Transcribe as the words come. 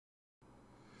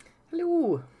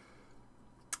Hello.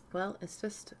 Well, it's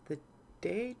just the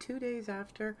 2 days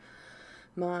after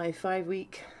my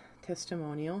 5-week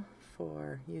testimonial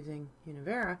for using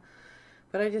Vera,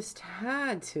 but I just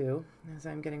had to, as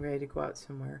I'm getting ready to go out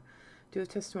somewhere, do a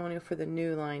testimonial for the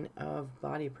new line of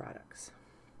body products.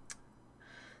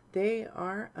 They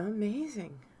are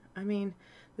amazing. I mean,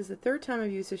 this is the third time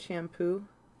I've used a shampoo,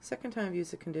 second time I've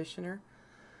used a conditioner.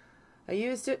 I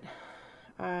used it,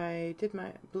 I did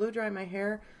my blow dry my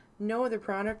hair, no other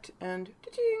product, and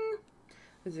ta-ching!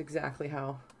 This is exactly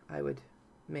how I would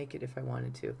make it if I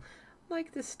wanted to.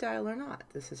 Like this style or not,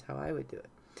 this is how I would do it.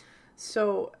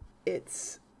 So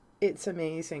it's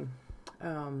amazing.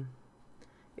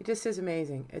 It just is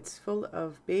amazing. It's full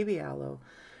of baby aloe,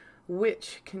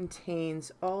 which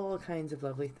contains all kinds of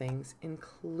lovely things,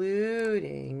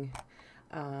 including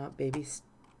baby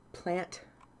plant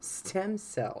stem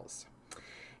cells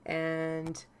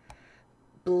and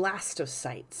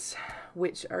blastocytes,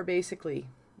 which are basically,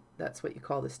 that's what you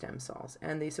call the stem cells,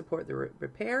 and they support the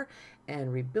repair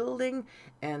and rebuilding,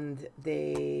 and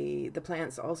the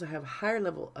plants also have a higher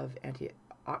level of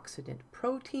antioxidant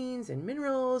proteins and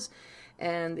minerals,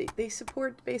 and they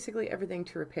support basically everything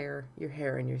to repair your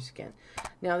hair and your skin.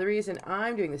 Now, the reason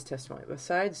I'm doing this testimony,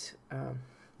 besides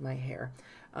my hair,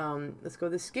 let's go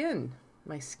to the skin,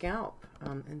 my scalp.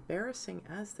 Embarrassing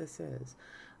as this is,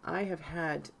 I have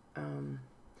had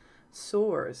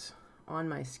sores on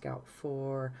my scalp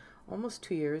for almost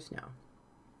 2 years now,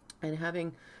 and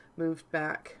having moved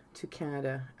back to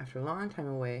Canada after a long time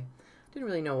away, didn't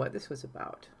really know what this was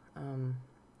about. I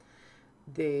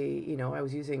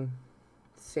was using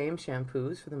the same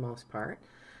shampoos for the most part.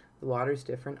 The water's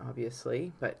different,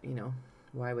 obviously, but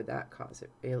why would that cause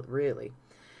it, really?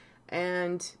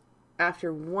 And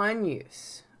after one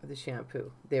use of the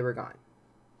shampoo, they were gone.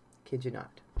 Kid you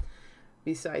not.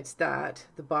 Besides that,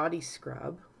 the body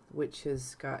scrub, which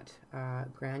has got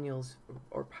granules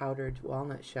or powdered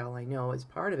walnut shell, I know, is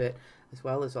part of it, as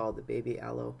well as all the baby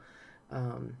aloe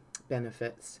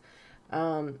benefits.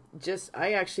 I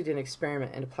actually did an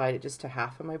experiment and applied it just to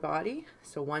half of my body,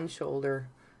 so one shoulder,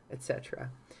 etc.,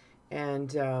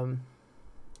 and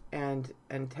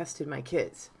tested my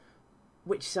kids,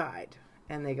 which side,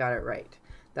 and they got it right.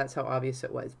 That's how obvious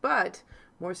it was. But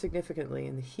more significantly,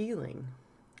 in the healing,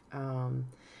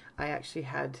 I actually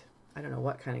had, I don't know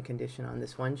what kind of condition on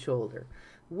this one shoulder,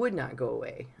 would not go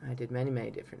away. I did many,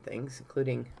 many different things,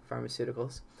 including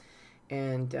pharmaceuticals,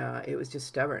 and it was just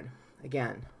stubborn.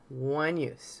 Again, one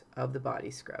use of the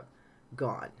body scrub,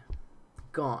 gone.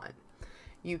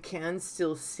 You can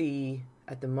still see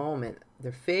at the moment,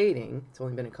 they're fading. It's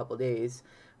only been a couple days,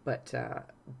 but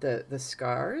the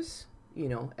scars,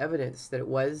 evidence that it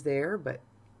was there, but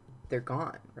they're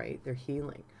gone, right? They're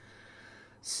healing.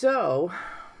 So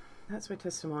that's my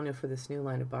testimonial for this new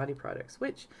line of body products,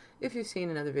 which, if you've seen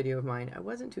another video of mine, I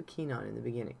wasn't too keen on in the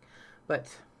beginning,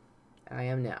 but I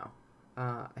am now.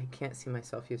 I can't see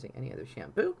myself using any other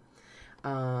shampoo.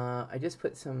 I just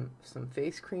put some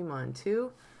face cream on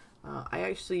too. I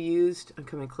actually used, I'm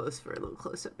coming close for a little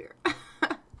close up here.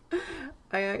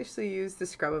 I actually used the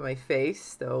scrub on my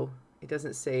face, though it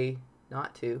doesn't say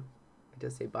not to. It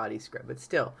does say body scrub, but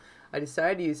still, I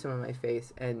decided to use some on my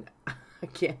face, and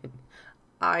again,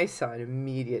 I saw an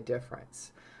immediate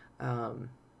difference,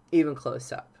 even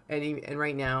close up. And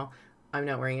right now, I'm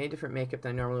not wearing any different makeup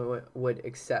than I normally would,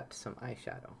 except some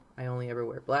eyeshadow. I only ever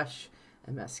wear blush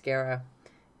and mascara,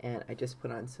 and I just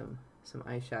put on some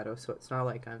eyeshadow, so it's not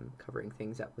like I'm covering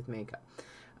things up with makeup.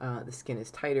 The skin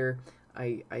is tighter.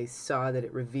 I saw that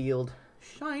it revealed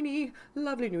shiny,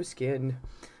 lovely new skin.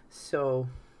 So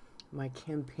my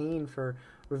campaign for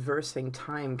reversing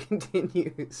time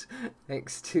continues,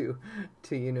 thanks to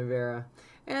Vera.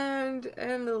 And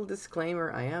a little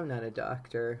disclaimer, I am not a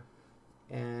doctor,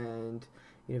 and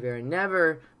Vera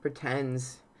never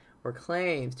pretends or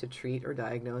claims to treat or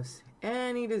diagnose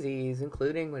any disease,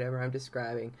 including whatever I'm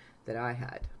describing that I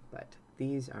had. But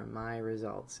these are my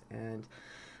results, and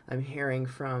I'm hearing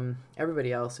from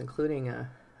everybody else, including a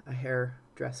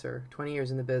hairdresser, 20 years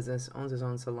in the business, owns his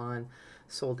own salon,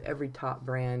 sold every top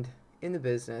brand in the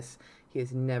business. He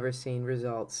has never seen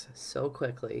results so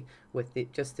quickly with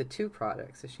just the two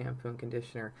products, the shampoo and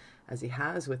conditioner, as he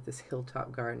has with this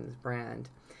Hilltop Gardens brand,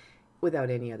 without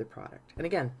any other product. And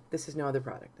again, this is no other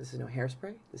product. This is no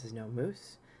hairspray. This is no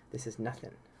mousse. This is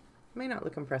nothing. It may not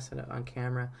look impressive on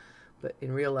camera, but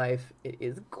in real life, it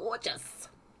is gorgeous.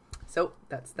 So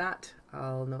that's that.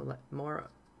 I'll know more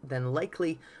than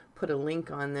likely put a link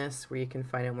on this where you can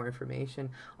find out more information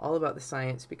all about the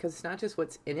science, because it's not just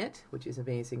what's in it, which is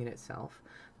amazing in itself,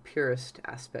 purest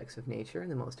aspects of nature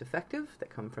and the most effective that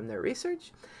come from their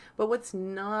research. But what's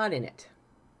not in it?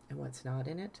 And what's not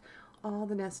in it? All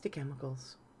the nasty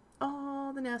chemicals.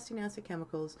 All the nasty, nasty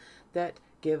chemicals that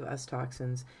give us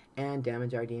toxins and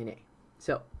damage our DNA.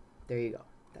 So, there you go.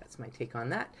 That's my take on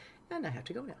that. And I have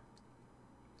to go now.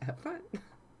 Have fun.